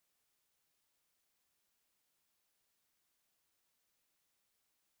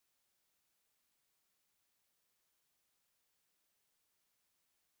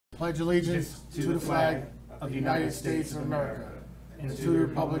pledge allegiance to the flag of the United States of America and to the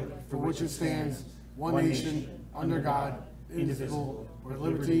republic for which it stands, one nation, under God, indivisible, with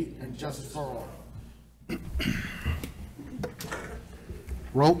liberty and justice for all.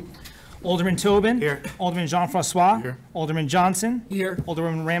 Roll. Alderman Tobin. Here. Alderman Jean-Francois. Here. Alderman Johnson. Here.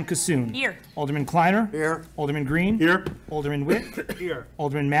 Alderman Ram-Kasoon. Here. Alderman Kleiner. Here. Alderman Green. Here. Alderman Witt. Here.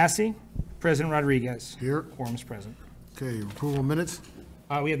 Alderman Massey. President Rodriguez. Here. Quorum is present. Okay, approval of minutes.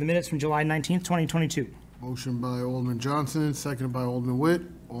 We have the minutes from July 19th, 2022. Motion by Alderman Johnson, seconded by Alderman Witt.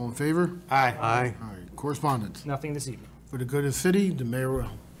 All in favor? Aye. All right, correspondence. Nothing this evening. For the good of the city, the mayor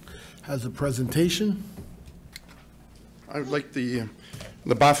has a presentation. I would like the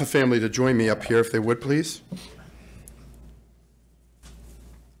Baffa family to join me up here, if they would, please.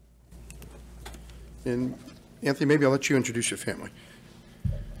 And Anthony, maybe I'll let you introduce your family.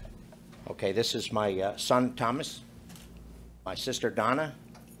 Okay, this is my son, Thomas, my sister, Donna,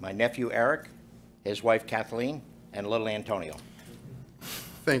 my nephew, Eric, his wife, Kathleen, and little Antonio.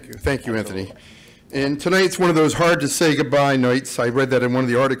 Thank you. Thank you, Anthony. And tonight's one of those hard to say goodbye nights. I read that in one of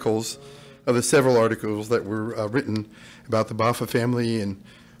the articles, of the several articles that were written about the Baffa family and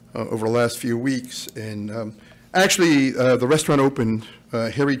over the last few weeks. And actually, the restaurant opened,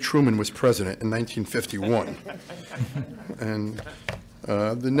 Harry Truman was president in 1951. And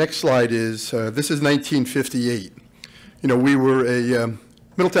the next slide is, this is 1958. You know, we were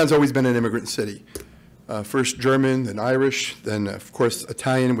Middletown's always been an immigrant city. First German, then Irish, then of course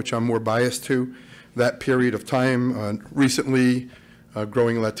Italian, which I'm more biased to. That period of time, recently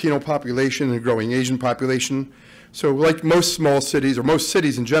growing Latino population and growing Asian population. So like most small cities, or most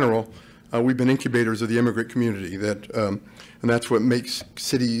cities in general, we've been incubators of the immigrant community. And that's what makes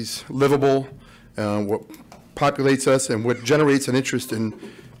cities livable, what populates us, and what generates an interest in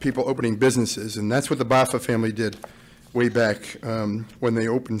people opening businesses. And that's what the Baffa family did way back when they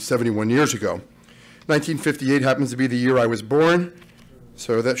opened 71 years ago. 1958 happens to be the year I was born,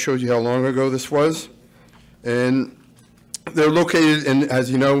 so that shows you how long ago this was. And they're located in,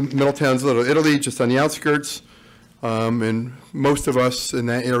 as you know, Middletown's Little Italy, just on the outskirts. And most of us in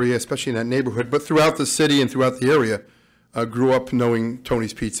that area, especially in that neighborhood, but throughout the city and throughout the area, grew up knowing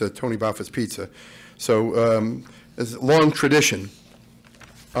Tony's Pizza, Tony Baffa's Pizza. So it's a long tradition.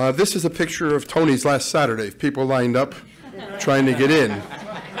 This is a picture of Tony's last Saturday. People lined up trying to get in,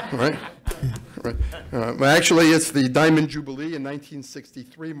 right? Right. Well, actually, it's the Diamond Jubilee in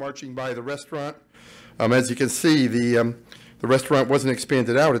 1963, marching by the restaurant. As you can see, the restaurant wasn't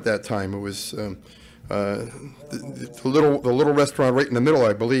expanded out at that time. It was the little restaurant right in the middle,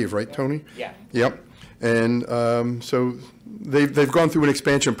 I believe, right, Tony? Yeah. Yep. And so they've gone through an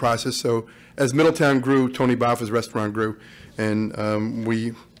expansion process. So as Middletown grew, Tony Baffa's restaurant grew, and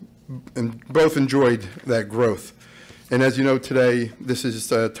we both enjoyed that growth. And as you know, today, this is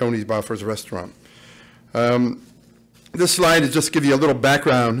Tony Baffa's restaurant. This slide is just to give you a little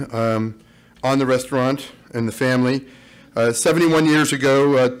background on the restaurant and the family. 71 years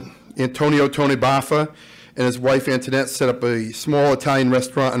ago, Antonio Tony Baffa and his wife Antoinette set up a small Italian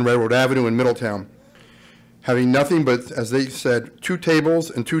restaurant on Railroad Avenue in Middletown, having nothing but, as they said, 2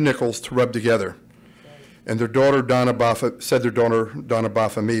 tables and 2 nickels to rub together. And their daughter, Donna Baffa, said their daughter, Donna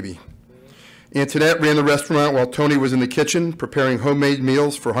Baffa, maybe. Antoinette ran the restaurant while Tony was in the kitchen preparing homemade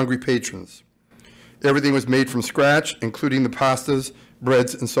meals for hungry patrons. Everything was made from scratch, including the pastas,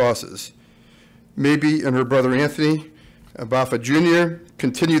 breads, and sauces. Maybe and her brother Anthony Baffa Jr.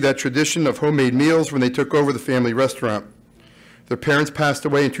 continued that tradition of homemade meals when they took over the family restaurant. Their parents passed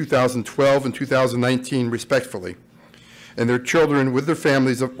away in 2012 and 2019, respectively. And their children, with their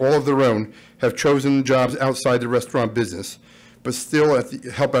families of all of their own, have chosen jobs outside the restaurant business, but still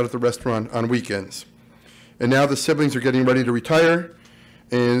help out at the restaurant on weekends. And now the siblings are getting ready to retire,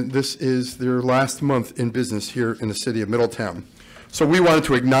 and this is their last month in business here in the city of Middletown. So we wanted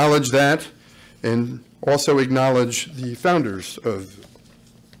to acknowledge that and also acknowledge the founders of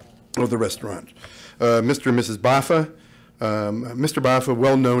the restaurant. Mr. and Mrs. Baffa. Mr. Baffa,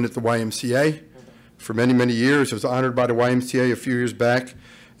 well known at the YMCA for many, many years. He was honored by the YMCA a few years back.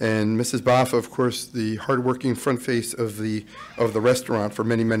 And Mrs. Baffa, of course, the hardworking front face of the restaurant for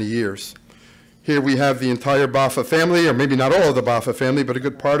many, many years. Here we have the entire Baffa family, or maybe not all of the Baffa family, but a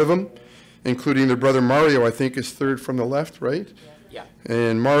good part of them, including their brother Mario, I think is third from the left, right? Yeah.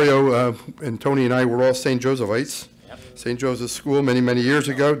 And Mario and Tony and I were all St. Josephites. Yep. St. Joseph's School many, many years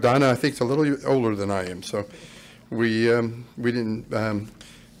ago. Donna, I think, is a little older than I am, so we didn't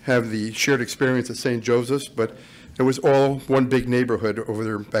have the shared experience at St. Joseph's, but it was all one big neighborhood over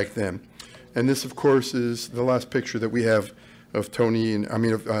there back then. And this, of course, is the last picture that we have of Tony and,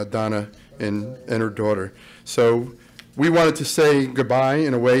 of Donna and her daughter. So we wanted to say goodbye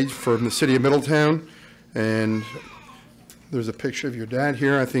in a way from the city of Middletown, and there's a picture of your dad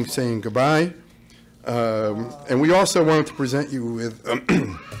here, I think, saying goodbye. And we also wanted to present you with,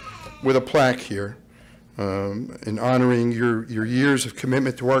 with a plaque here in honoring your years of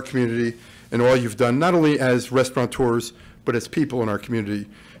commitment to our community and all you've done, not only as restaurateurs, but as people in our community,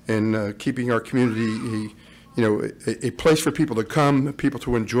 and keeping our community a place for people to come, people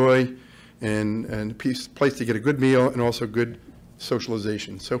to enjoy, and a place to get a good meal and also good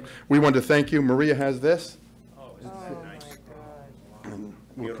socialization. So we want to thank you. Maria has this. Oh, isn't that nice? And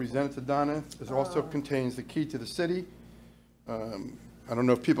we'll present it to Donna. It also contains the key to the city. I don't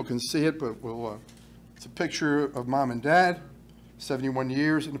know if people can see it, but we'll, it's a picture of Mom and Dad, 71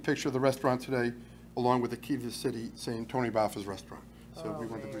 years, and a picture of the restaurant today, along with the key to the city saying Tony Baffa's Restaurant. So we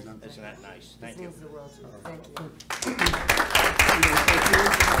want to present that. Isn't that nice? Thank you. Thank you.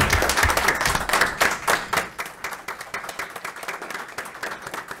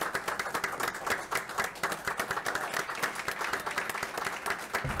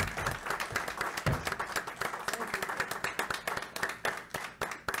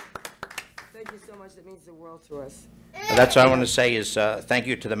 Thank you so much. That means the world to us. That's what I want to say is thank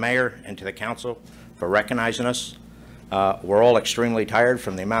you to the mayor and to the council for recognizing us. We're all extremely tired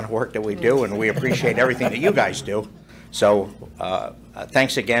from the amount of work that we do, and we appreciate everything that you guys do. So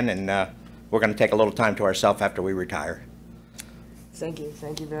thanks again, and we're going to take a little time to ourselves after we retire. Thank you.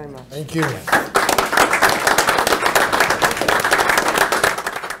 Thank you very much. Thank you.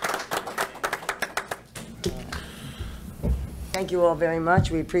 Thank you all very much.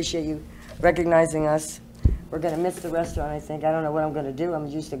 We appreciate you recognizing us. We're going to miss the restaurant, I think. I don't know what I'm going to do. I'm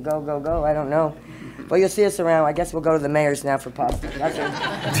used to go, go, go. I don't know. Well, you'll see us around. I guess we'll go to the mayor's now for pasta. That's it.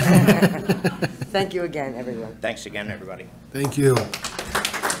 Thank you again, everyone. Thanks again, everybody. Thank you.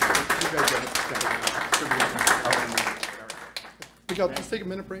 Miguel, just take a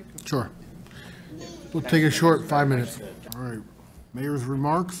minute break. Sure. We'll take a short 5 minutes. All right. Mayor's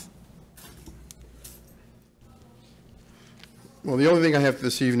remarks. Well, the only thing I have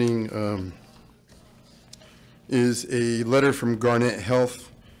this evening is a letter from Garnett Health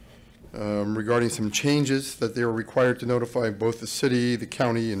regarding some changes that they are required to notify both the city, the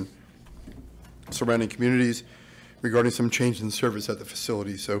county, and surrounding communities regarding some change in service at the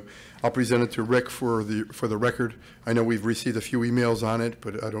facility. So I'll present it to Rick for the record. I know we've received a few emails on it,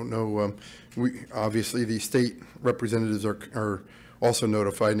 but I don't know. Obviously, the state representatives are also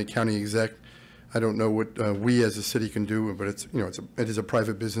notified, and the county exec. I don't know what we as a city can do, but it's it is a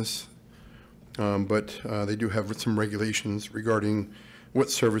private business. But they do have some regulations regarding what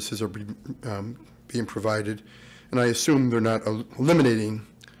services are being provided, and I assume they're not eliminating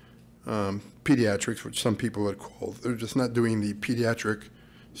pediatrics, which some people had called. They're just not doing the pediatric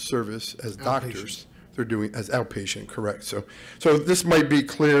service as doctors. They're doing as outpatient, correct? So this might be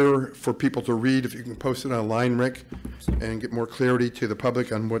clear for people to read if you can post it online, Rick, and get more clarity to the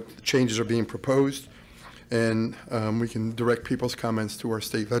public on what changes are being proposed. And we can direct people's comments to our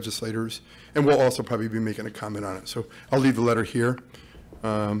state legislators, and we'll also probably be making a comment on it. So I'll leave the letter here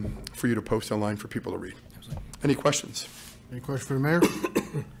for you to post online for people to read. Any questions? Any question for the mayor?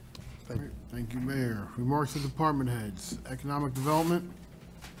 Thank you, Mayor. Remarks of department heads. Economic development.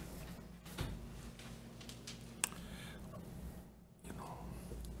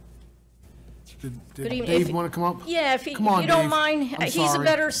 Did Good evening. Dave If- want to come up? Yeah, if you Come on, don't Dave. mind, I'm he's a sorry.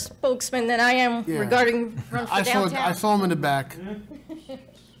 better spokesman than I am Yeah. regarding Run for I Downtown. saw him in the back.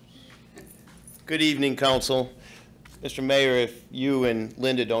 Good evening, council. Mr. Mayor, if you and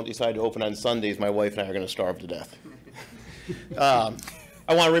Linda don't decide to open on Sundays, my wife and I are going to starve to death.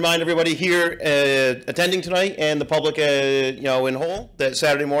 I want to remind everybody here attending tonight and the public, in whole, that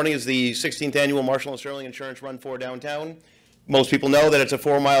Saturday morning is the 16th annual Marshall and Sterling Insurance Run for Downtown. Most people know that it's a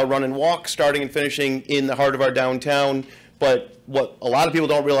 4-mile run and walk, starting and finishing in the heart of our downtown. But what a lot of people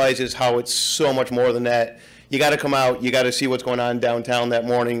don't realize is how it's so much more than that. You got to come out. You got to see what's going on downtown that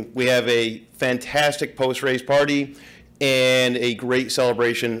morning. We have a fantastic post-race party and a great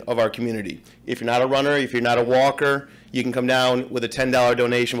celebration of our community. If you're not a runner, if you're not a walker, you can come down with a $10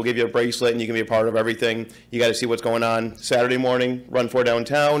 donation. We'll give you a bracelet, and you can be a part of everything. You got to see what's going on Saturday morning, Run for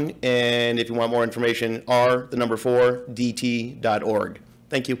Downtown. And if you want more information, r4dt.org.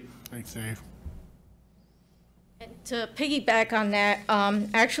 Thank you. Thanks, Dave. To piggyback on that,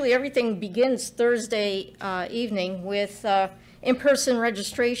 actually everything begins Thursday evening with in-person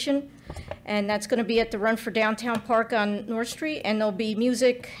registration, and that's going to be at the Run for Downtown Park on North Street, and there'll be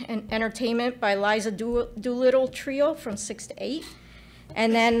music and entertainment by Liza Doolittle Trio from 6 to 8.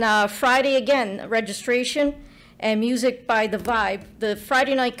 And then Friday again, registration and music by The Vibe. The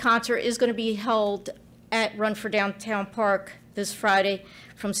Friday night concert is going to be held at Run for Downtown Park this Friday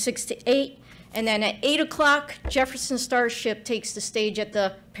from 6 to 8. And then at 8 o'clock, Jefferson Starship takes the stage at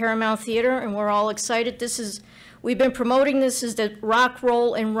the Paramount Theater, and we're all excited. We've been promoting this as the Rock,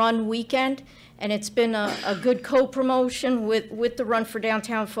 Roll, and Run weekend, and it's been a good co-promotion with the Run for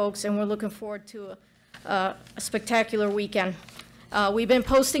Downtown folks, and we're looking forward to a spectacular weekend. We've been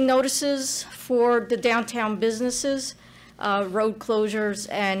posting notices for the downtown businesses, road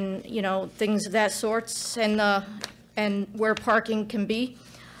closures, and things of that sorts, and where parking can be.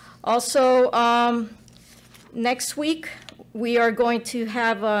 Also, next week we are going to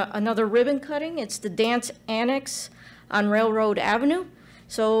have another ribbon cutting. It's the Dance Annex on Railroad Avenue.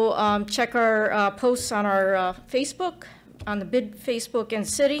 So check our posts on our Facebook, on the BID Facebook and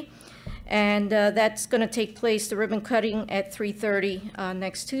City. And that's going to take place, the ribbon cutting, at 3:30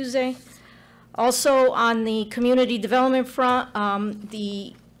 next Tuesday. Also, on the community development front,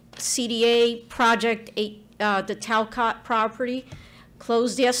 the CDA project, the Talcott property,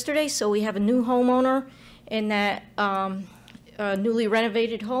 closed yesterday, so we have a new homeowner in that newly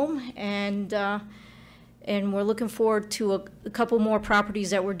renovated home, and we're looking forward to a couple more properties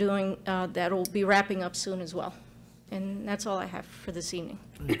that we're doing that will be wrapping up soon as well. And that's all I have for this evening.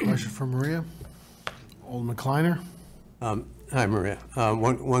 Any question for Maria? Alderman Kleiner? Hi, Maria.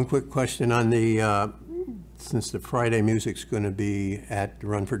 One quick question on the, since the Friday music's going to be at the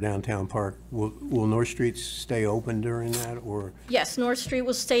Run for Downtown Park, will North Street stay open during that, or? Yes, North Street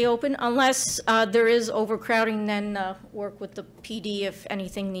will stay open unless there is overcrowding, then work with the PD if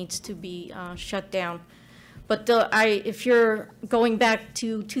anything needs to be shut down. But if you're going back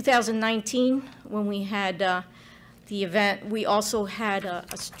to 2019, when we had the event, we also had a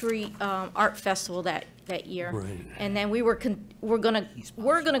street art festival that year. Right. And then we're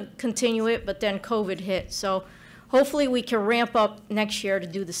gonna continue it, but then COVID hit. So hopefully we can ramp up next year to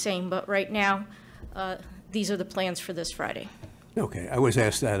do the same. But right now, these are the plans for this Friday. Okay, I was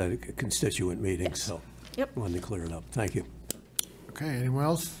asked that at a constituent meeting, Yes. so Yep. wanted to clear it up. Thank you. Okay, anyone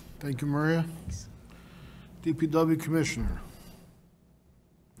else? Thank you, Maria. DPW Commissioner.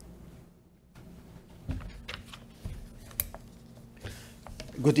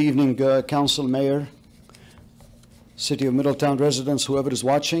 Good evening, Council, Mayor, City of Middletown residents, whoever is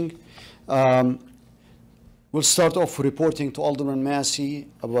watching. We'll start off reporting to Alderman Massey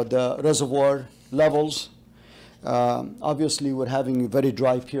about the reservoir levels. Obviously, we're having a very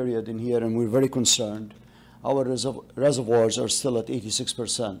dry period in here, and we're very concerned. Our reservoirs are still at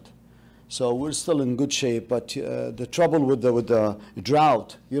 86%. So we're still in good shape, but the trouble with the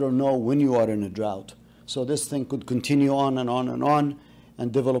drought, you don't know when you are in a drought. So this thing could continue on and on and on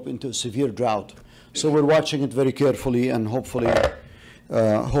and develop into a severe drought. So we're watching it very carefully, and hopefully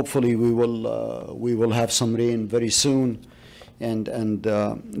we will have some rain very soon, and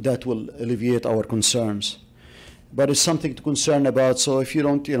that will alleviate our concerns. But it's something to concern about. So if you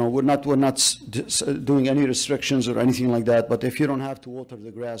don't, we're not doing any restrictions or anything like that. But if you don't have to water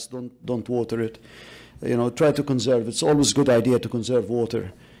the grass, don't water it. Try to conserve. It's always a good idea to conserve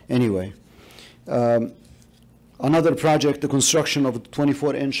water. Anyway, another project, the construction of a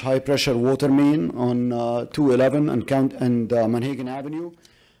 24-inch high-pressure water main on 211 and Manhagan Avenue.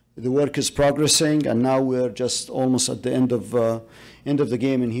 The work is progressing, and now we're just almost at the end of the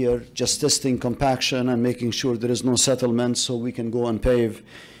game in here, just testing compaction and making sure there is no settlement so we can go and pave.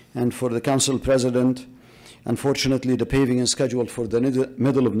 And for the council president, unfortunately, the paving is scheduled for the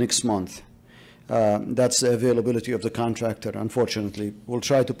middle of next month. That's the availability of the contractor, unfortunately. We'll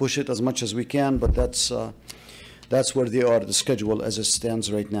try to push it as much as we can, but that's where they are, the schedule as it stands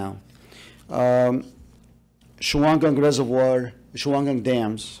right now. Shuwangang Reservoir, Shuwangang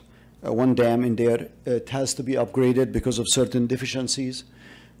Dams, one dam in there, it has to be upgraded because of certain deficiencies.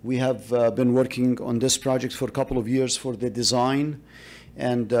 We have been working on this project for a couple of years for the design,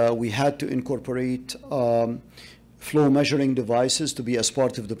 and we had to incorporate flow measuring devices to be as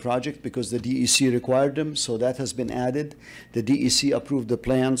part of the project because the DEC required them, so that has been added. The DEC approved the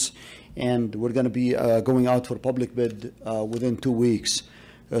plans, and we're going to be going out for public bid within 2 weeks.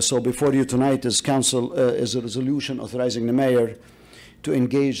 So before you tonight is a resolution authorizing the mayor to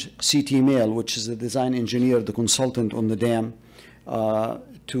engage CT Mail, which is the design engineer, the consultant on the dam,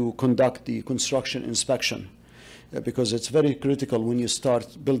 to conduct the construction inspection. Because it's very critical when you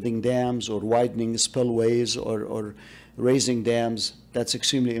start building dams or widening spillways or raising dams. That's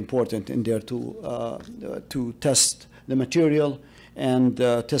extremely important in there to test the material and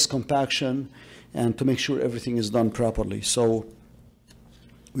test compaction and to make sure everything is done properly. So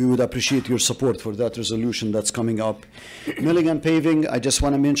we would appreciate your support for that resolution that's coming up. Milling and paving, I just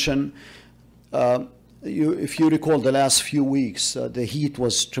want to mention, if you recall the last few weeks, the heat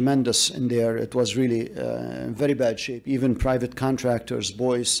was tremendous in there. It was really in very bad shape. Even private contractors,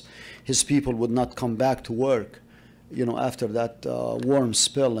 Boyce, his people would not come back to work, after that warm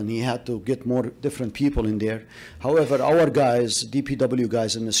spill, and he had to get more different people in there. However, our guys, DPW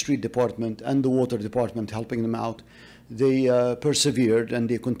guys in the street department and the water department helping them out, they persevered and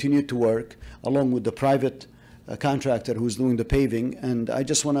they continued to work along with the private contractor who's doing the paving. And I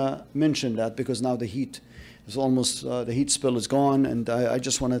just want to mention that because now the heat is almost, the heat spill is gone, and I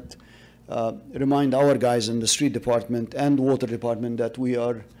just want to remind our guys in the street department and water department that we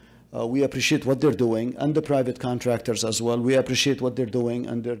appreciate what they're doing, and the private contractors as well. We appreciate what they're doing,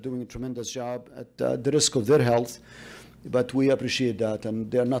 and they're doing a tremendous job at the risk of their health, but we appreciate that, and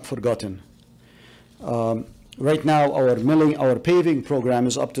they're not forgotten. Right now, our paving program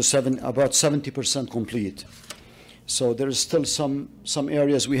is up to about 70% complete. So there is still some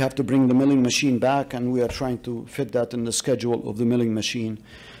areas we have to bring the milling machine back, and we are trying to fit that in the schedule of the milling machine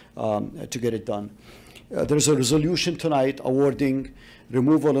to get it done. There's a resolution tonight awarding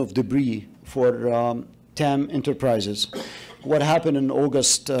removal of debris for TAM Enterprises. What happened on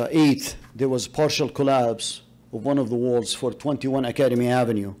August 8th, there was partial collapse of one of the walls for 21 Academy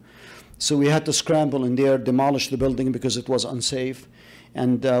Avenue. So we had to scramble in there, demolish the building because it was unsafe.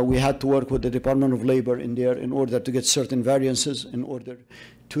 And we had to work with the Department of Labor in there in order to get certain variances in order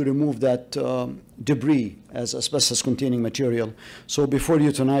to remove that debris as asbestos-containing material. So before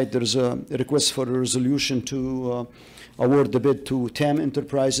you tonight, there's a request for a resolution to award the bid to TAM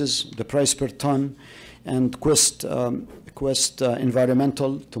Enterprises, the price per ton, and Quest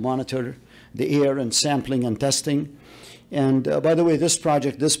Environmental to monitor the air and sampling and testing. And by the way, this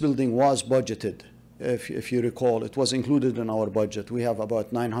building was budgeted. If you recall, it was included in our budget. We have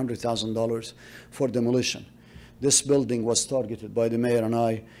about $900,000 for demolition. This building was targeted by the mayor and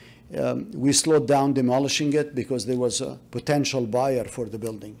I. We slowed down demolishing it because there was a potential buyer for the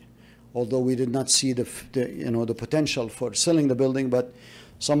building. Although we did not see the potential for selling the building, but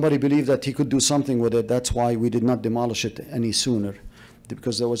somebody believed that he could do something with it. That's why we did not demolish it any sooner,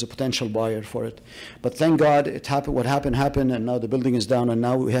 because there was a potential buyer for it. But thank God it happened. What happened, happened, and now the building is down, and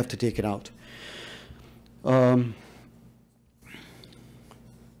now we have to take it out.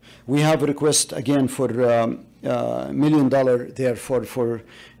 We have a request again for $1 million there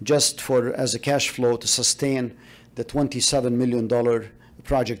as a cash flow to sustain the $27 million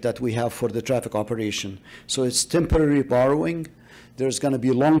project that we have for the traffic operation. So it's temporary borrowing. There's going to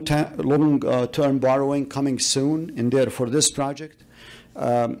be long-term borrowing coming soon in there for this project.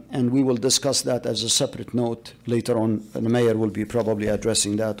 And we will discuss that as a separate note later on. The mayor will be probably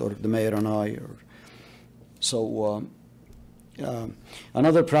addressing that, or the mayor and I. So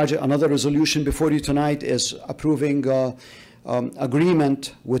another resolution before you tonight is approving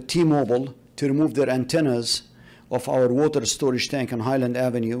agreement with T-Mobile to remove their antennas of our water storage tank on Highland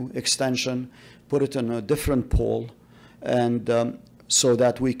Avenue extension, put it on a different pole, and so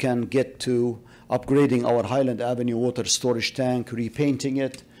that we can get to upgrading our Highland Avenue water storage tank, repainting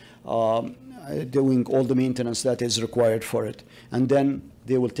it, doing all the maintenance that is required for it. And then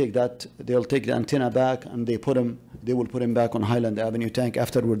they will take they'll take the antenna back, and they will put them back on Highland Avenue tank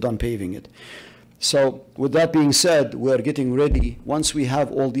after we're done paving it. So with that being said, we are getting ready. Once we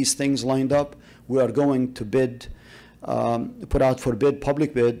have all these things lined up, we are going to put out for bid,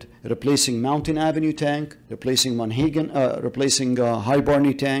 public bid, replacing Mountain Avenue tank, replacing replacing High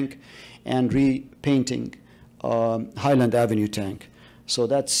Barney tank, and repainting Highland Avenue tank. So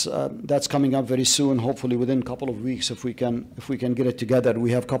that's coming up very soon, hopefully within a couple of weeks, if we can get it together.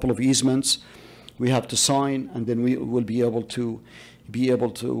 We have a couple of easements we have to sign, and then we will be able to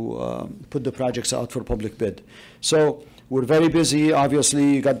put the projects out for public bid. So we're very busy.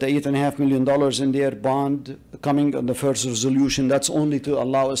 Obviously, you got the $8.5 million in there, bond coming on the first resolution. That's only to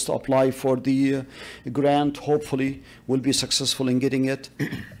allow us to apply for the grant. Hopefully, we'll be successful in getting it.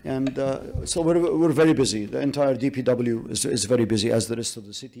 And so we're very busy. The entire DPW is very busy, as the rest of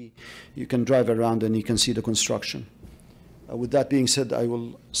the city. You can drive around and you can see the construction. With that being said, I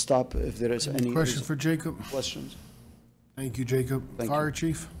will stop if there is any question for Jacob. Questions. Thank you, Jacob. Thank Fire you.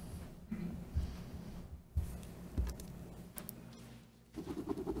 Chief.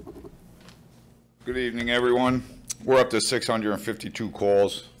 Good evening, everyone. We're up to 652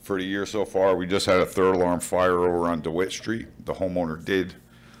 calls for the year so far. We just had a third alarm fire over on DeWitt Street. The homeowner did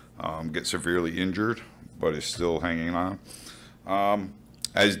get severely injured, but is still hanging on.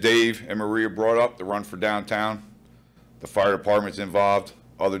 As Dave and Maria brought up, the run for downtown, the fire department's involved,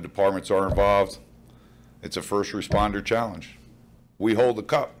 other departments are involved. It's a first responder challenge. We hold the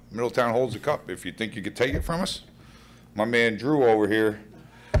cup. Middletown holds the cup. If you think you could take it from us, my man Drew over here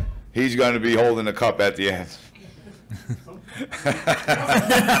He's going to be holding the cup at the end.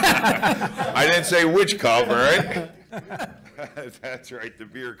 I didn't say which cup, all right? That's right, the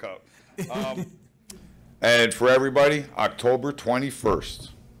beer cup. And for everybody, October 21st,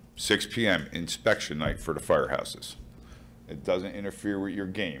 6 p.m., inspection night for the firehouses. It doesn't interfere with your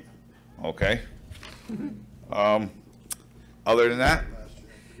game, okay? Other than that?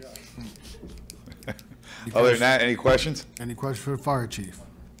 Any questions? Any questions for the fire chief?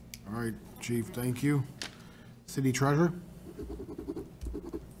 All right, chief, thank you. City treasurer?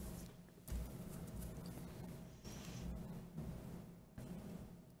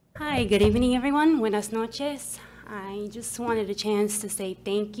 Hi, good evening, everyone. Buenas noches. I just wanted a chance to say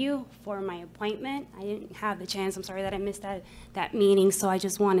thank you for my appointment. I didn't have the chance. I'm sorry that I missed that meeting, so I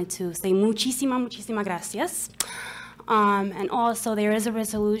just wanted to say muchísimas gracias. And also, there is a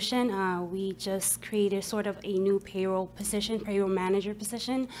resolution. We just created sort of a new payroll manager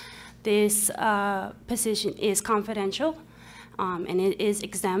position. This position is confidential, and it is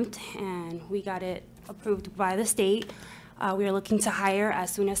exempt, and we got it approved by the state. We are looking to hire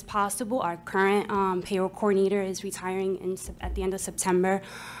as soon as possible. Our current payroll coordinator is retiring at the end of September,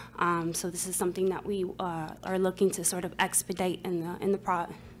 so this is something that we are looking to sort of expedite in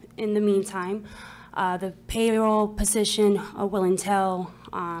the meantime. The payroll position will entail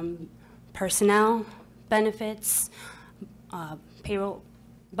personnel, benefits, payroll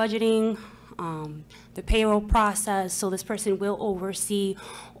budgeting, the payroll process, so this person will oversee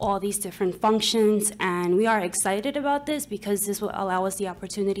all these different functions, and we are excited about this because this will allow us the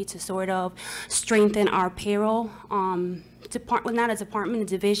opportunity to sort of strengthen our payroll department, not a department, a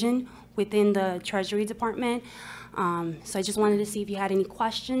division within the Treasury Department. So I just wanted to see if you had any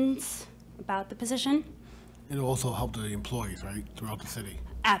questions about the position. It'll also help the employees, right, throughout the city?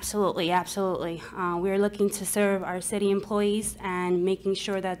 Absolutely, absolutely. We're looking to serve our city employees and making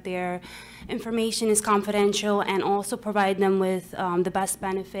sure that their information is confidential and also provide them with the best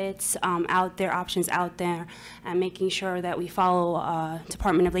benefits out there, options out there, and making sure that we follow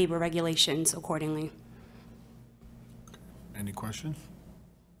Department of Labor regulations accordingly. Any questions?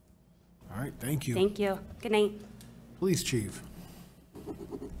 All right, thank you. Thank you. Good night. Police chief.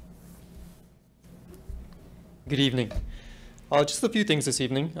 Good evening. Just a few things this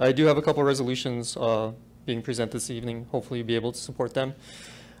evening. I do have a couple resolutions being presented this evening. Hopefully you'll be able to support them.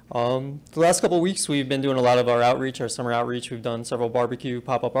 The last couple of weeks we've been doing a lot of our outreach, our summer outreach. We've done several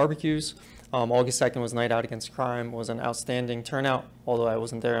pop-up barbecues. August 2nd was Night Out Against Crime. It was an outstanding turnout. Although I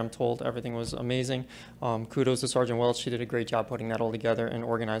wasn't there, I'm told everything was amazing. Kudos to Sergeant Welch. She did a great job putting that all together and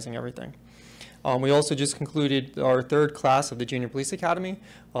organizing everything. We also just concluded our third class of the Junior Police Academy.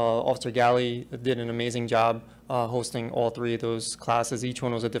 Officer Galley did an amazing job hosting all three of those classes. Each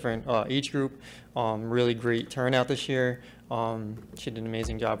one was a different age group. Really great turnout this year. She did an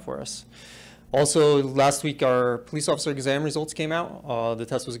amazing job for us. Also, last week our police officer exam results came out. The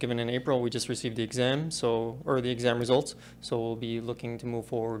test was given in April. We just received the exam, or the exam results. So we'll be looking to move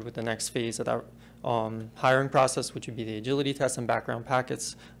forward with the next phase of that hiring process, which would be the agility test and background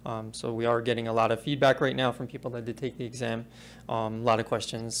packets. So we are getting a lot of feedback right now from people that did take the exam. A lot of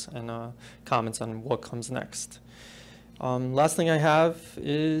questions and comments on what comes next. Last thing I have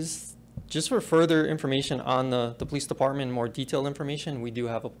is just for further information on the police department, more detailed information. We do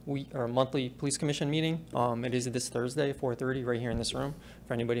have a monthly police commission meeting. It is this Thursday, 4:30, right here in this room,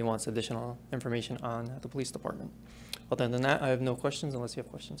 for anybody who wants additional information on the police department. Other than that, I have no questions unless you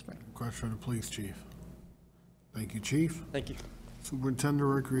have questions for me. Question for the police chief. Thank you, chief. Thank you. Superintendent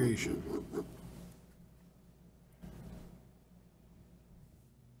of Recreation.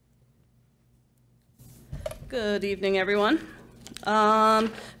 Good evening, everyone.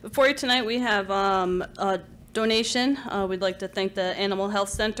 Before you tonight, we have a donation. We'd like to thank the Animal Health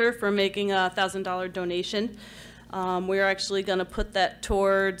Center for making a $1,000 donation. We're actually going to put that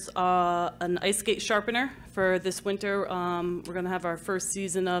towards an ice skate sharpener for this winter. We're going to have our first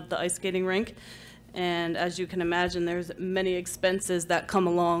season of the ice skating rink. And as you can imagine, there's many expenses that come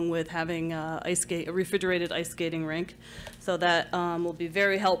along with having a refrigerated ice skating rink. So that will be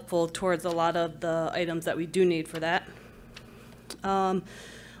very helpful towards a lot of the items that we do need for that.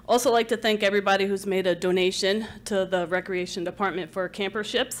 Also like to thank everybody who's made a donation to the Recreation Department for camper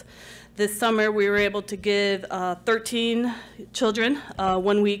ships. This summer we were able to give 13 children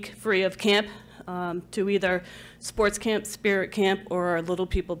 1 week free of camp to either sports camp, spirit camp, or our Little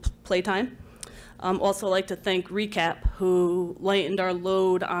People Playtime. Also like to thank RECAP, who lightened our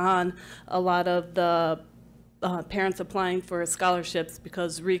load on a lot of the parents applying for scholarships,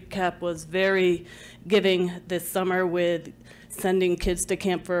 because RECAP was very giving this summer with sending kids to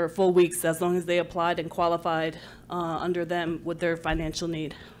camp for full weeks as long as they applied and qualified under them with their financial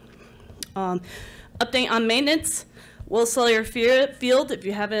need. Update on maintenance. Will Sawyer Field, if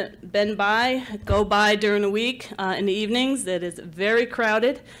you haven't been by, go by during the week in the evenings. It is very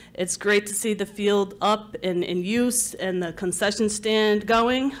crowded. It's great to see the field up and in use and the concession stand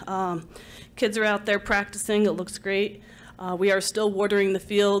going. Kids are out there practicing. It looks great. We are still watering the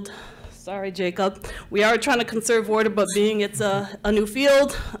field. Sorry, Jacob. We are trying to conserve water, but being it's a new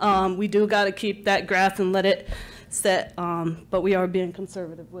field, we do got to keep that grass and let it set, but we are being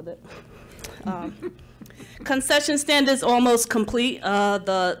conservative with it. Concession stand is almost complete.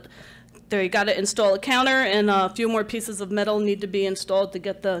 There you got to install a counter, and a few more pieces of metal need to be installed to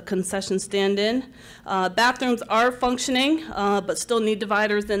get the concession stand in. Bathrooms are functioning, but still need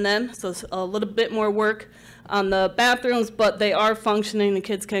dividers in them, so it's a little bit more work on the bathrooms, but they are functioning. The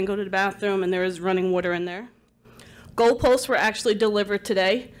kids can go to the bathroom, and there is running water in there. Goalposts were actually delivered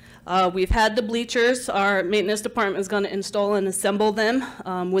today. We've had the bleachers. Our maintenance department is going to install and assemble them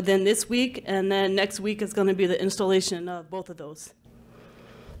within this week, and then next week is going to be the installation of both of those.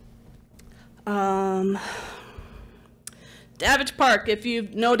 Davidge Park, if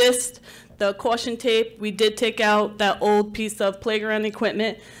you've noticed the caution tape, we did take out that old piece of playground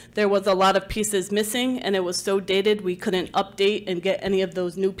equipment. There was a lot of pieces missing, and it was so dated we couldn't update and get any of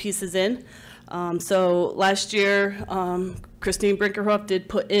those new pieces in. So last year, Christine Brinkerhoff did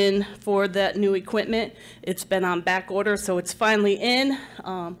put in for that new equipment. It's been on back order, so it's finally in.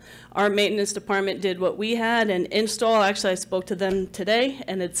 Our maintenance department did what we had and install. Actually, I spoke to them today,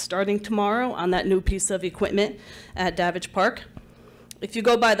 and it's starting tomorrow on that new piece of equipment at Davidge Park. If you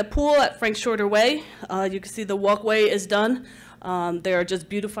go by the pool at Frank Shorter Way, you can see the walkway is done. They are just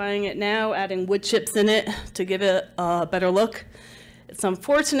beautifying it now, adding wood chips in it to give it a better look. It's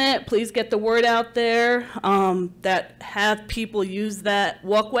unfortunate. Please get the word out there that have people use that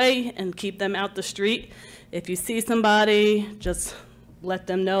walkway and keep them out the street. If you see somebody, just let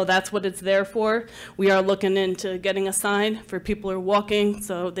them know that's what it's there for. We are looking into getting a sign for people who are walking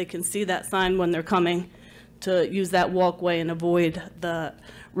so they can see that sign when they're coming to use that walkway and avoid the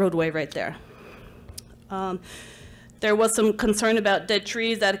roadway right there. There was some concern about dead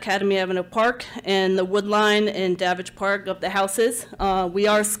trees at Academy Avenue Park and the wood line in Davidge Park of the houses. We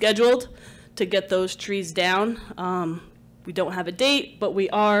are scheduled to get those trees down. We don't have a date, but we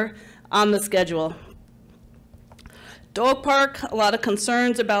are on the schedule. Dog Park, a lot of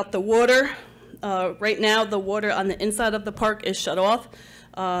concerns about the water. Right now, the water on the inside of the park is shut off.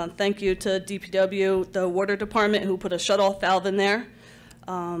 Thank you to DPW, the water department, who put a shut-off valve in there.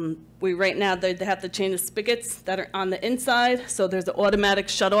 Right now, they have to change the spigots that are on the inside, so there's an automatic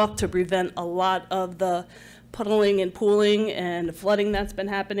shut-off to prevent a lot of the puddling and pooling and flooding that's been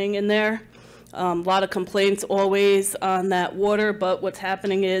happening in there. A lot of complaints always on that water, but what's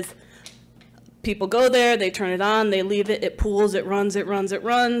happening is people go there, they turn it on, they leave it, it pools, it runs, it runs, it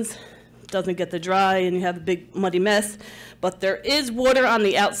runs. Doesn't get to dry, and you have a big muddy mess. But there is water on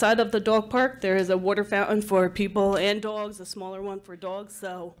the outside of the dog park. There is a water fountain for people and dogs, a smaller one for dogs,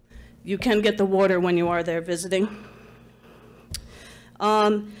 so you can get the water when you are there visiting.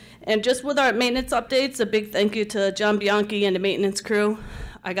 And just with our maintenance updates, a big thank you to John Bianchi and the maintenance crew.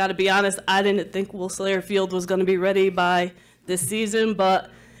 I gotta be honest, I didn't think Will Slayer Field was gonna be ready by this season,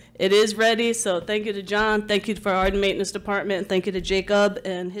 but it is ready, so thank you to John, thank you for our maintenance department, and thank you to Jacob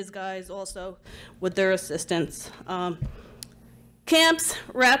and his guys also with their assistance. Camps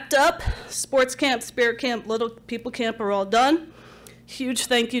wrapped up, sports camp, spirit camp, little people camp are all done. Huge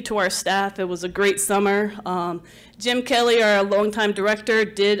thank you to our staff, it was a great summer. Jim Kelly, our longtime director,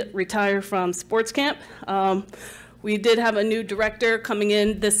 did retire from sports camp. We did have a new director coming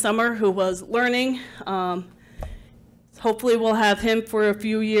in this summer who was learning. Hopefully we'll have him for a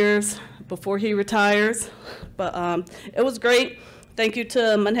few years before he retires, but it was great. Thank you to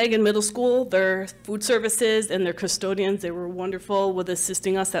Monhegan Middle School, their food services and their custodians. They were wonderful with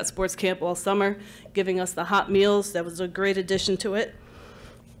assisting us at sports camp all summer, giving us the hot meals. That was a great addition to it.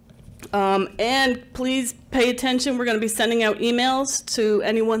 And please pay attention. We're going to be sending out emails to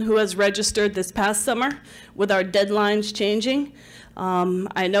anyone who has registered this past summer with our deadlines changing.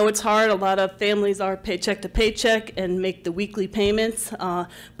 I know it's hard. A lot of families are paycheck to paycheck and make the weekly payments,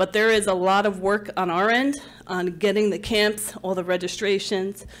 but there is a lot of work on our end on getting the camps, all the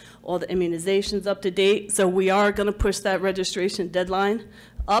registrations, all the immunizations up to date. So we are going to push that registration deadline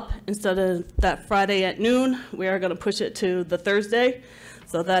up. Instead of that Friday at noon, we are going to push it to the Thursday.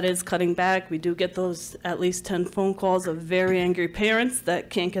 So that is cutting back. We do get those at least 10 phone calls of very angry parents that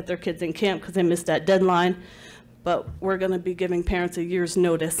can't get their kids in camp because they missed that deadline. But we're going to be giving parents a year's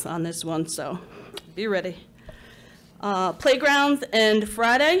notice on this one, so be ready. Playgrounds and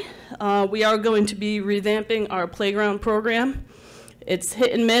Friday, we are going to be revamping our playground program. It's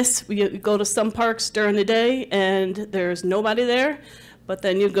hit and miss. We go to some parks during the day and there's nobody there. But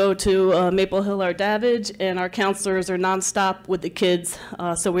then you go to Maple Hill or Davidge, and our counselors are nonstop with the kids.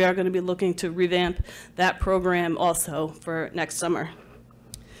 So we are going to be looking to revamp that program also for next summer.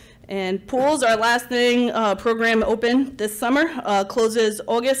 And pools, our last thing, program open this summer, closes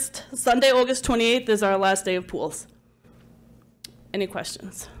Sunday, August 28th is our last day of pools. Any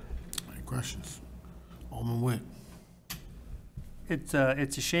questions? Any questions? Alderman Witt. It's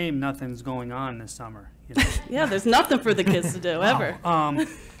a shame nothing's going on this summer. You know? Yeah, there's nothing for the kids to do, ever.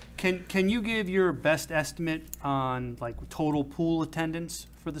 Can you give your best estimate on like total pool attendance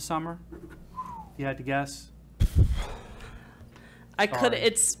for the summer? If you had to guess.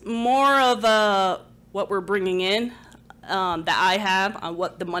 It's more of what we're bringing in that I have on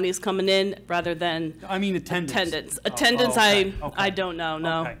what the money's coming in rather than. I mean attendance. Attendance, okay. I don't know.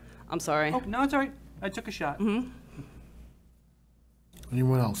 No, okay. I'm sorry. Oh, no, it's all right. I took a shot. Mm-hmm.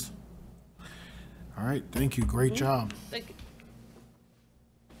 Anyone else? All right, thank you. Great job. Thank you.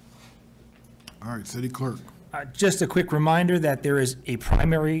 All right, City Clerk. Just a quick reminder that there is a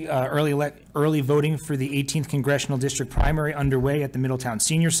primary, early voting for the 18th Congressional District primary underway at the Middletown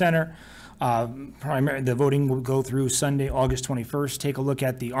Senior Center. The voting will go through Sunday, August 21st. Take a look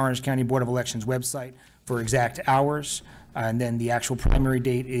at the Orange County Board of Elections website for exact hours. And then the actual primary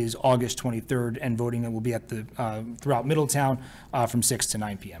date is August 23rd, and voting will be at throughout Middletown from 6 to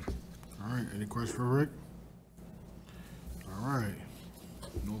 9 p.m. All right, any questions for Rick? All right.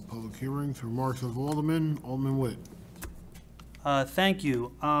 No public hearings, remarks of Alderman. Alderman Witt. Thank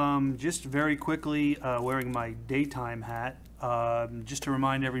you. Just very quickly, wearing my daytime hat, just to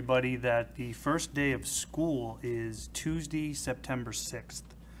remind everybody that the first day of school is Tuesday, September 6th.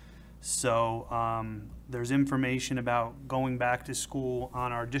 So there's information about going back to school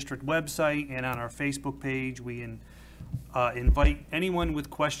on our district website and on our Facebook page. We invite anyone with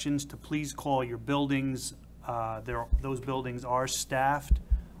questions to please call your buildings. Those buildings are staffed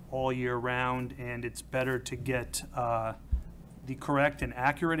all year round, and it's better to get the correct and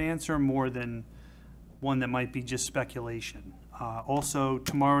accurate answer more than one that might be just speculation. Also,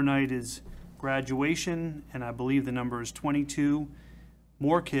 tomorrow night is graduation, and I believe the number is 22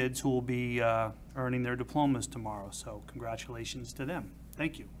 more kids who will be earning their diplomas tomorrow. So congratulations to them.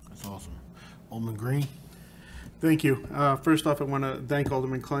 Thank you. That's awesome. Alderman Green. Thank you. First off, I want to thank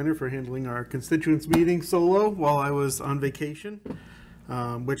Alderman Kleiner for handling our constituents meeting solo while I was on vacation,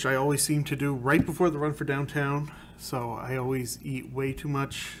 which I always seem to do right before the run for downtown. So I always eat way too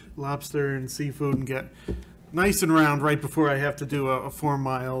much lobster and seafood and get nice and round right before I have to do a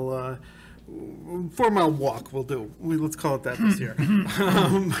 4-mile 4-mile walk. Let's call it that this year.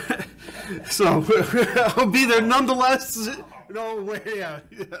 So I'll be there nonetheless. No way. Yeah.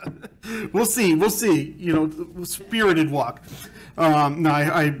 We'll see. You know, spirited walk. No,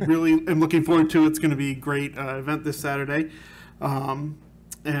 I really am looking forward to it. It's going to be a great event this Saturday. And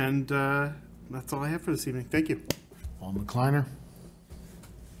that's all I have for this evening. Thank you. Alderman Kleiner.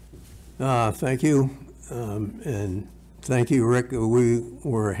 Thank you. And thank you, Rick. We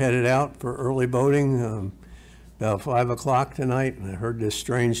were headed out for early voting about 5 o'clock tonight, and I heard this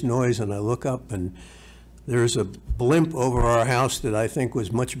strange noise, and I look up, and there's a blimp over our house that I think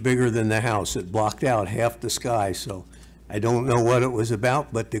was much bigger than the house. It blocked out half the sky, so I don't know what it was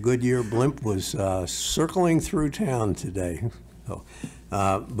about, but the Goodyear blimp was circling through town today. So,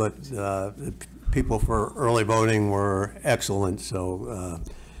 but the people for early voting were excellent, so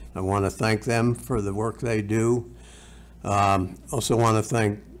I want to thank them for the work they do. Also want to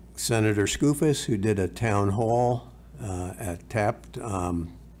thank Senator Skoufis, who did a town hall at Taft. I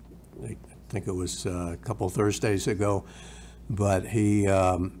think it was a couple Thursdays ago, but he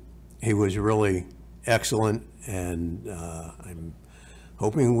was really excellent, and I'm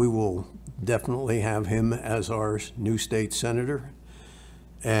hoping we will definitely have him as our new state senator.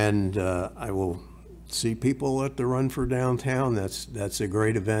 And I will see people at the Run for Downtown. That's a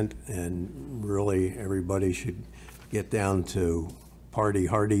great event, and really everybody should get down to party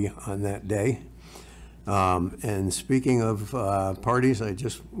hardy on that day. And speaking of parties, I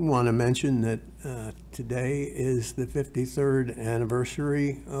just want to mention that today is the 53rd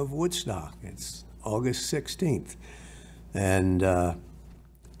anniversary of Woodstock. It's August 16th. And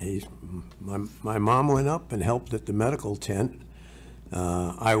my mom went up and helped at the medical tent.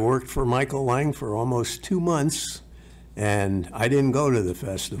 I worked for Michael Lang for almost 2 months, and I didn't go to the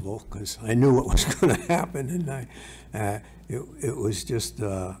festival because I knew what was going to happen, and it was just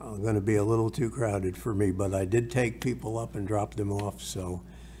going to be a little too crowded for me, but I did take people up and drop them off, so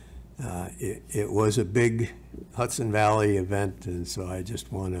it was a big Hudson Valley event, and so I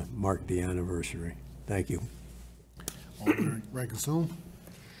just want to mark the anniversary. Thank you. Alderman Rankin-Sullivan.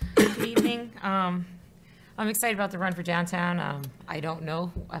 Good evening. I'm excited about the run for downtown. I don't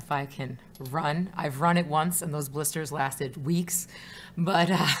know if I can run. I've run it once and those blisters lasted weeks,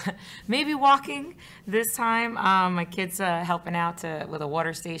 but maybe walking this time. My kid's helping out with a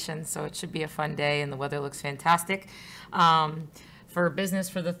water station, so it should be a fun day and the weather looks fantastic. For business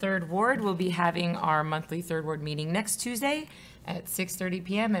for the 3rd Ward, we'll be having our monthly 3rd Ward meeting next Tuesday at 6:30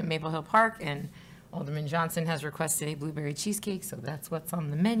 p.m. at Maple Hill Park, and Alderman Johnson has requested a blueberry cheesecake, so that's what's on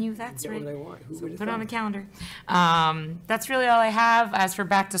the menu. That's right. So put it on the calendar. That's really all I have. As for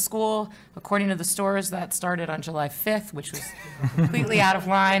back to school, according to the stores, that started on July 5th, which was completely out of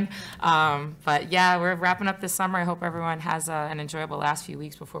line. But yeah, we're wrapping up this summer. I hope everyone has an enjoyable last few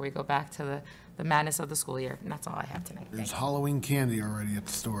weeks before we go back to the madness of the school year. And that's all I have tonight. There's Halloween candy already at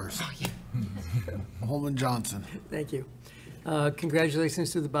the stores. Oh, yeah. Holman Johnson. Thank you.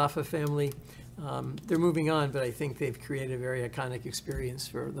 Congratulations to the Baffa family. They're moving on, but I think they've created a very iconic experience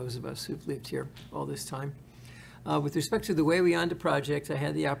for those of us who've lived here all this time. With respect to the Way We Onda project, I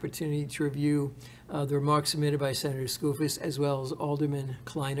had the opportunity to review the remarks submitted by Senator Skoufis as well as Alderman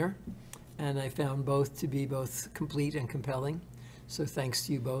Kleiner, and I found both to be both complete and compelling. So thanks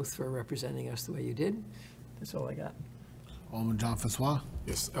to you both for representing us the way you did. That's all I got. Alderman John Francois.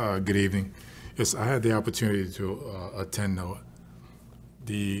 Yes, good evening. Yes, I had the opportunity to attend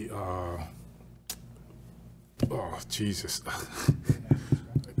the oh, Jesus.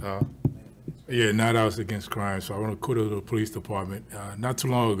 Yeah, Night Out Against Crime. So I want to kudos to the police department. Not too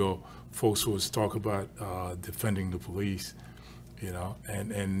long ago, folks was talking about defending the police, you know,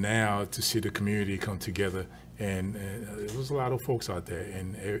 and now to see the community come together, and there was a lot of folks out there,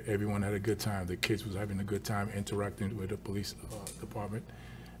 and everyone had a good time. The kids was having a good time interacting with the police department,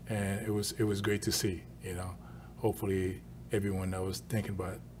 and it was great to see, you know. Hopefully everyone that was thinking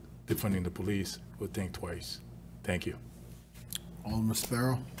about defunding the police would think twice. Thank you. Alderman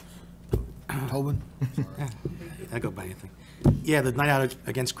Sparrow. Tobin. Echo by anything. Yeah, the Night Out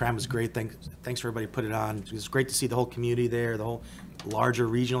Against Crime was great. Thanks for everybody who put it on. It was great to see the whole community there, the whole larger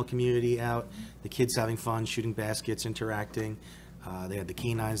regional community out, the kids having fun, shooting baskets, interacting. They had the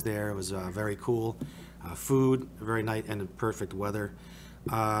canines there. It was very cool. Food, very nice, and perfect weather.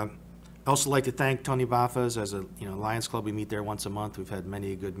 I also like to thank Tony Baffas as a Lions Club. We meet there once a month. We've had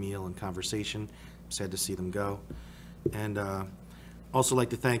many a good meal and conversation. I'm sad to see them go. And also like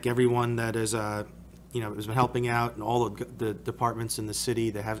to thank everyone that has has been helping out, and all of the departments in the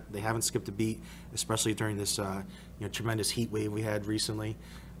city. They haven't skipped a beat, especially during this tremendous heat wave we had recently.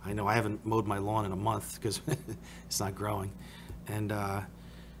 I know I haven't mowed my lawn in a month because it's not growing. And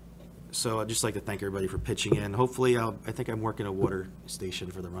so I'd just like to thank everybody for pitching in. Hopefully, I think I'm working a water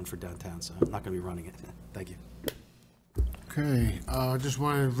station for the Run for Downtown, so I'm not going to be running it. Thank you. Okay, I just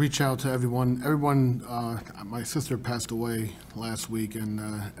want to reach out to everyone. My sister passed away last week, and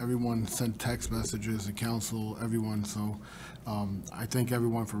everyone sent text messages to council, everyone. So I thank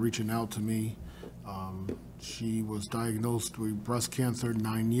everyone for reaching out to me. She was diagnosed with breast cancer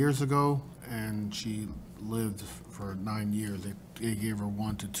 9 years ago, and she lived for 9 years. They gave her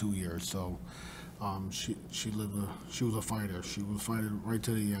 1 to 2 years. So she was a fighter. She was fighting right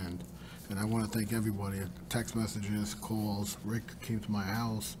to the end. And I want to thank everybody. Text messages, calls. Rick came to my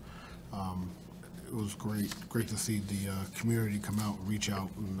house. It was great to see the community come out and reach out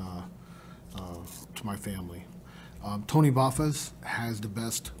and, to my family. Tony Baffas has the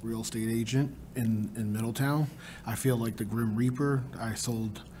best real estate agent in Middletown. I feel like the Grim Reaper. I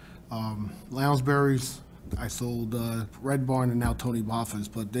sold Lounsbury's, I sold Red Barn, and now Tony Baffas,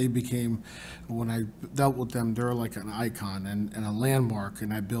 but they became, when I dealt with them, they're like an icon and a landmark in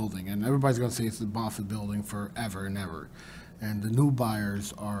that building, and everybody's going to say it's the Baffas building forever and ever. And the new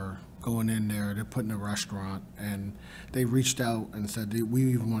buyers are going in there, they're putting a restaurant, and they reached out and said we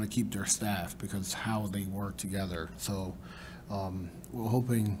even want to keep their staff because how they work together. So we're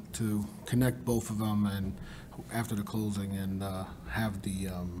hoping to connect both of them and after the closing and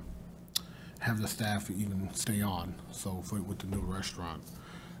have the staff even stay on, so with the new restaurant.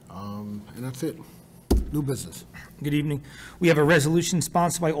 And that's it. New business. Good evening. We have a resolution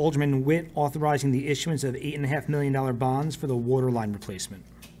sponsored by Alderman Witt authorizing the issuance of $8.5 million bonds for the water line replacement.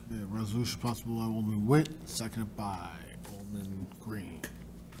 Yeah, resolution sponsored by Alderman Witt, seconded by Alderman Green.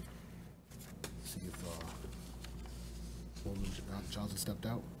 See if Alderman Johnson stepped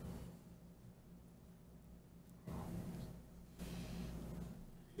out.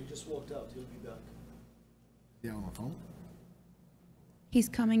 He just walked out. He'll be back. Yeah, on the phone? He's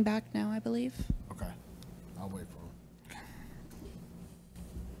coming back now, I believe. Okay. I'll wait for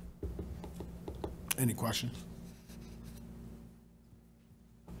him. Any questions?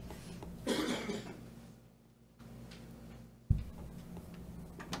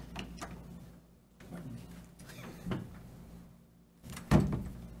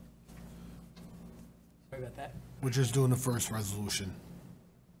 We're just doing the first resolution.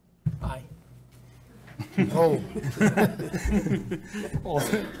 Aye. Oh.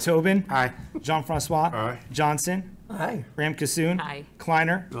 Tobin. Aye. Jean-Francois. Aye. Johnson. Aye. Ram Kasoon. Aye.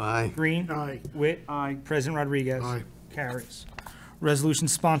 Kleiner. Aye. Green. Aye. Witt. Aye. President Rodriguez. Aye. Carries. Resolution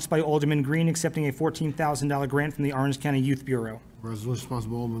sponsored by Alderman Green accepting a $14,000 grant from the Orange County Youth Bureau. Resolution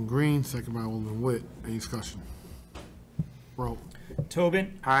sponsored by Alderman Green, second by Alderman Witt. Any discussion? Roll.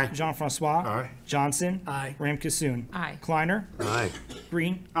 Tobin. Aye. Jean-Francois. Aye. Johnson. Aye. Ram Kasoon. Aye. Kleiner. Aye.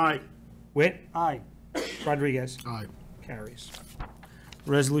 Green. Aye. Witt. Aye. Rodriguez. Aye. Carries.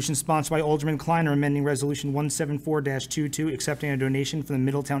 Resolution sponsored by Alderman Kleiner amending Resolution 174-22, accepting a donation from the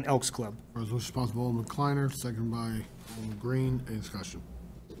Middletown Elks Club. Resolution sponsored by Alderman Kleiner, second by Alderman Green. Any discussion?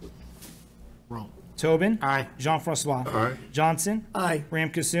 Roll. Tobin. Aye. Jean-Francois. Aye. Johnson. Aye. Ram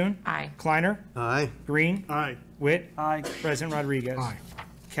Kasoon. Aye. Kleiner. Aye. Green. Aye. Witt. Aye. President Rodriguez. Aye.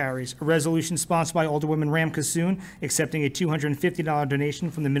 Carries. A resolution sponsored by Alderwoman Ram Kasoon accepting a $250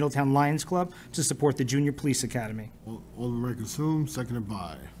 donation from the Middletown Lions Club to support the Junior Police Academy. Alderman Ray Consume, seconded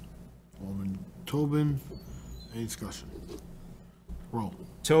by Alderman Tobin. Any discussion? Roll.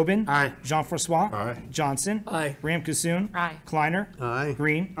 Tobin. Aye. Jean-Francois. Aye. Johnson. Aye. Ram Kasoon. Aye. Kleiner. Aye.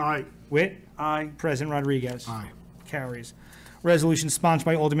 Green. Aye. Witt. Aye. President Rodriguez. Aye. Carries. Resolution sponsored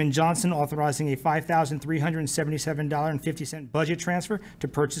by Alderman Johnson authorizing a $5,377.50 budget transfer to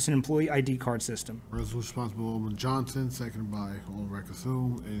purchase an employee ID card system. Resolution sponsored by Alderman Johnson, seconded by Alderman Ray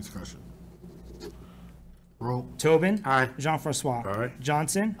Consume. Any discussion? Roll. Tobin. Aye. Jean-Francois. Aye.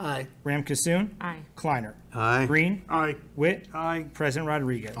 Johnson. Aye. Ram Kasoon. Aye. Kleiner. Aye. Green. Aye. Witt. Aye. President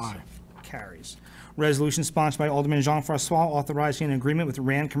Rodriguez. Aye. Carries. Resolution sponsored by Alderman Jean-Francois authorizing an agreement with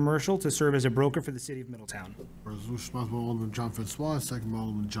Rand Commercial to serve as a broker for the city of Middletown. Resolution sponsored by Alderman John Francois, seconded by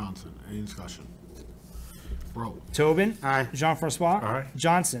Alderman Johnson. Any discussion? Roll. Tobin. Aye. Jean-Francois. Aye.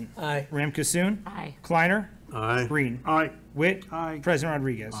 Johnson. Aye. Ram Kasoon. Aye. Kleiner. Aye. Green. Aye. Witt. Aye. President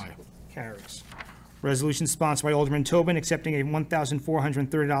Rodriguez. Aye. Carries. Resolution sponsored by Alderman Tobin accepting a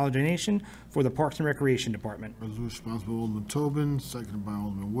 $1,430 donation for the Parks and Recreation Department. Resolution sponsored by Alderman Tobin, seconded by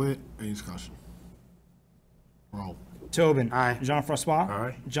Alderman Witt. Any discussion? Roll. Tobin. Aye. Jean-Francois.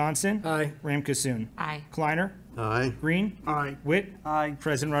 Aye. Johnson. Aye. Ram Kasoon. Aye. Kleiner. Aye. Green. Aye. Witt. Aye.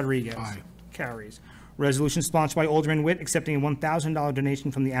 President Rodriguez. Aye. Carries. Resolution sponsored by Alderman Witt accepting a $1,000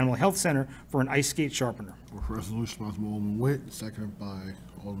 donation from the Animal Health Center for an ice skate sharpener. Resolution sponsored by Alderman Witt, seconded by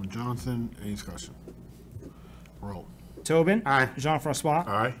Alderman Johnson. Any discussion? Roll. Tobin. Aye. Jean-Francois.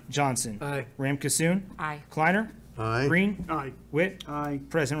 Aye. Johnson. Aye. Ram Kasoon. Aye. Kleiner. Aye. Green. Aye. Witt. Aye.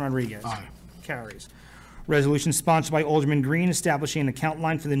 President Rodriguez. Aye. Carries. Resolution sponsored by Alderman Green establishing an account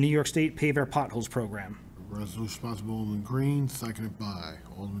line for the New York State Pave Our Potholes program. Resolution sponsored by Alderman Green, seconded by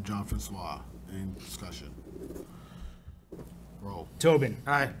Alderman John Francois. Any discussion? Roll. Tobin.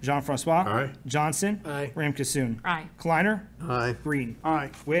 Aye. Jean-Francois. Aye. Johnson. Aye. Ram Kasoon. Aye. Kleiner. Aye. Green. Aye.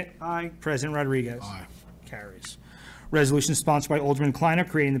 Witt. Aye. President Rodriguez. Aye. Carries. Resolution sponsored by Alderman Kleiner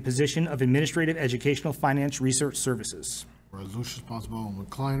creating the position of Administrative Educational Finance Research Services. Resolution sponsored by Alderman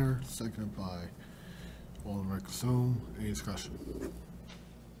Kleiner, seconded by Alderman Ray Consume. Any discussion?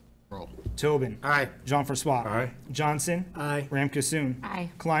 Roll. Tobin. Aye. Jean-Francois. Aye. Johnson. Aye. Ram Kasoon. Aye.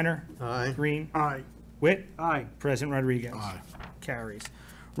 Kleiner. Aye. Green. Aye. Witt. Aye. President Rodriguez. Aye. Carries.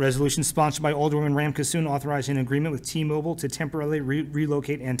 Resolution sponsored by Alderwoman Ram Kasoon authorizing an agreement with T-Mobile to temporarily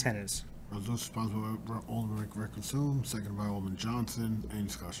relocate antennas. Resolution sponsored by Alderman Ray Consume, seconded by Alderman Johnson. Any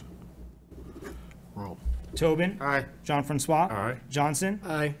discussion? Roll. Tobin. Aye. Jean-Francois. Aye. Johnson.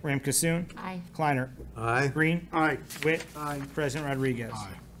 Aye. Ram Kasoon. Aye. Kleiner. Aye. Green. Aye. Witt. Aye. President Rodriguez.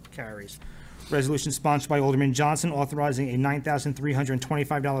 Aye. Carries. Resolution sponsored by Alderman Johnson authorizing a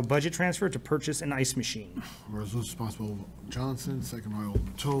 $9,325 budget transfer to purchase an ice machine. Resolution sponsored by Alderman Johnson, seconded by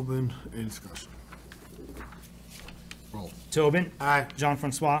Alderman Tobin. Any discussion? Roll. Tobin. Aye.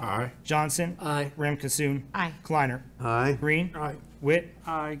 Jean-Francois. Aye. Johnson. Aye. Ram Kasoon. Aye. Kleiner. Aye. Green. Aye. Witt.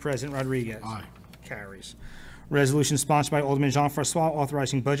 Aye. President Rodriguez. Aye. Carries. Resolution sponsored by Alderman Jean-Francois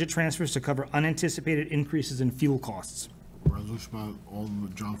authorizing budget transfers to cover unanticipated increases in fuel costs. Resolution by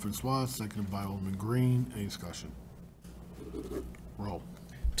Alderman John Francois, seconded by Alderman Green. Any discussion? Roll.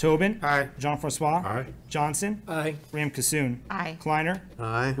 Tobin. Aye. Jean-Francois. Aye. Johnson. Aye. Ram Kasoon. Aye. Kleiner.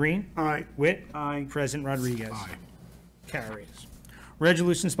 Aye. Green. Aye. Witt. Aye. President Rodriguez. Aye. Carries.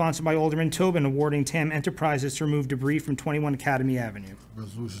 Resolution sponsored by Alderman Tobin awarding TAM Enterprises to remove debris from 21 Academy Avenue.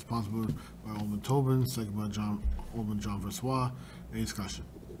 Resolution sponsored by Alderman Tobin, seconded by Alderman John Francois. Any discussion?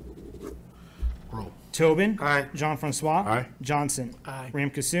 Roll. Tobin. Aye. Jean-Francois. Aye. Johnson. Aye. Ram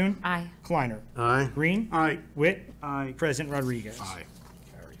Kasoon. Aye. Kleiner. Aye. Green. Aye. Witt. Aye. President Rodriguez. Aye.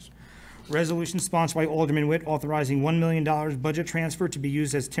 Carries. Resolution sponsored by Alderman Witt authorizing $1 million budget transfer to be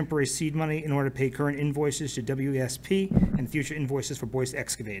used as temporary seed money in order to pay current invoices to WESP and future invoices for Boyce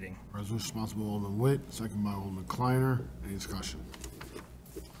Excavating. Resolution sponsored by Alderman Witt, second by Alderman Kleiner. Any discussion?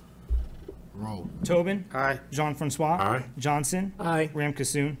 Roll. Tobin. Aye. Jean-Francois. Aye. Johnson. Aye. Ram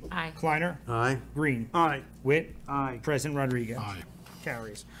Kasoon. Aye. Kleiner. Aye. Green. Aye. Witt. Aye. President Rodriguez. Aye.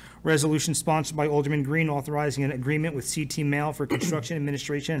 Carries. Resolution sponsored by Alderman Green authorizing an agreement with CT Mail for construction,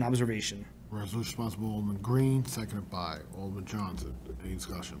 administration, and observation. Resolution sponsored by Alderman Green, seconded by Alderman Johnson. Any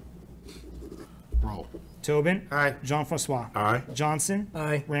discussion? Roll. Tobin. Aye. Jean-Francois. Aye. Johnson.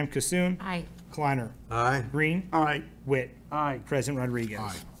 Aye. Ram Kasoon. Aye. Kleiner. Aye. Green. Aye. Witt. Aye. President Rodriguez.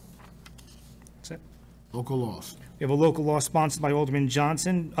 Aye. That's it. Local laws. We have a local law sponsored by Alderman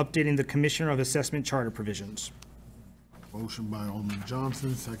Johnson, updating the Commissioner of Assessment charter provisions. Motion by Alderman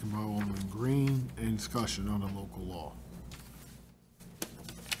Johnson, second by Alderman Green. Any discussion on the local law?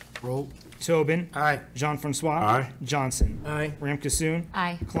 Roll. Tobin. Aye. Jean-Francois. Aye. Johnson. Aye. Ram Kasoon.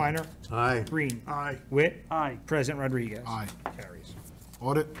 Aye. Kleiner. Aye. Green. Aye. Witt. Aye. President Rodriguez. Aye. Carries.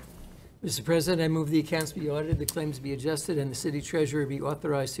 Audit. Mr. President, I move the accounts be audited, the claims be adjusted, and the city treasurer be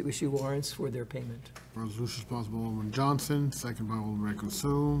authorized to issue warrants for their payment. Resolution sponsored by Alderman Johnson, second by Alderman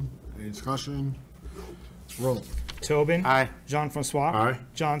Consoom. Any discussion? Roll. Tobin. Aye. Jean-Francois. Aye.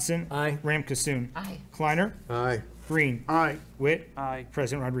 Johnson. Aye. Ram Kasoon. Aye. Kleiner. Aye. Green. Aye. Witt. Aye.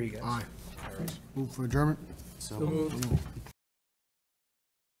 President Rodriguez. Aye. Move for adjournment. So moved.